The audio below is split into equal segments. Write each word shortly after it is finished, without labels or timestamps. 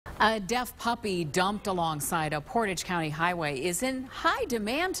A deaf puppy dumped alongside a Portage County highway is in high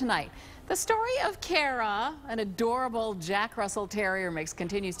demand tonight. The story of Kara, an adorable Jack Russell Terrier mix,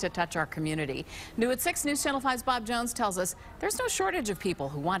 continues to touch our community. New at 6, News Channel 5's Bob Jones tells us there's no shortage of people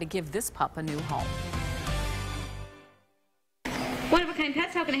who want to give this pup a new home. One of a Kind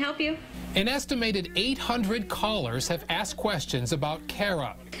Pets, how can I help you? An estimated 800 callers have asked questions about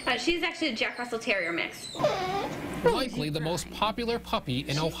Kara. She's actually a Jack Russell Terrier mix. Likely the most popular puppy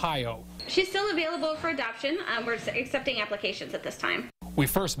in Ohio. She's still available for adoption. We're accepting applications at this time. We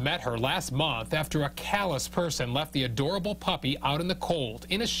first met her last month after a callous person left the adorable puppy out in the cold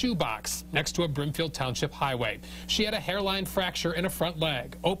in a shoebox next to a Brimfield Township highway. She had a hairline fracture in a front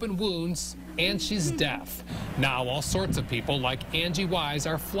leg, open wounds, and she's deaf. Now all sorts of people like Angie Wise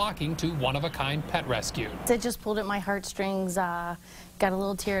are flocking to One of a Kind Pet Rescue. It just pulled at my heartstrings, got a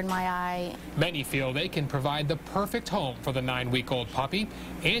little tear in my eye. Many feel they can provide the perfect home for the 9-week-old puppy.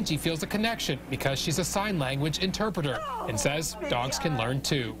 Angie feels a connection because she's a sign language interpreter and says dogs can learn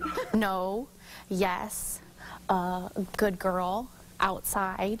too. No, yes, good girl,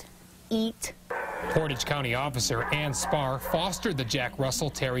 outside, eat. Portage County officer Ann Spar fostered the Jack Russell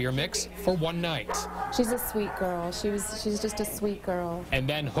Terrier mix for one night. She's a sweet girl. She's just a sweet girl. And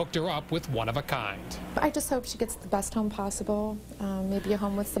then hooked her up with One of a Kind. I just hope she gets the best home possible. Maybe a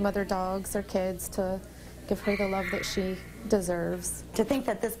home with some other dogs or kids to give her the love that she deserves. To think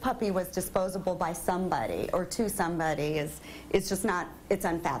that this puppy was disposable by somebody or to somebody is just not, it's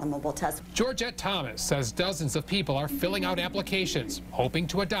unfathomable to us. Georgette Thomas says dozens of people are filling out applications, hoping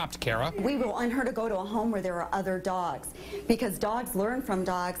to adopt Kara. We want her to go to a home where there are other dogs, because dogs learn from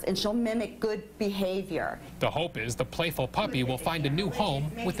dogs and she'll mimic good behavior. The hope is the playful puppy will find a new home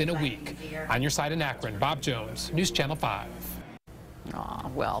within a week. On your side in Akron, Bob Jones, News Channel 5.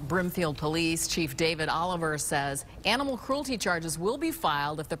 Well, Brimfield Police Chief David Oliver says animal cruelty charges will be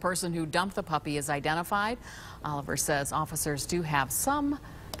filed if the person who dumped the puppy is identified. Oliver says officers do have some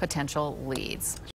potential leads.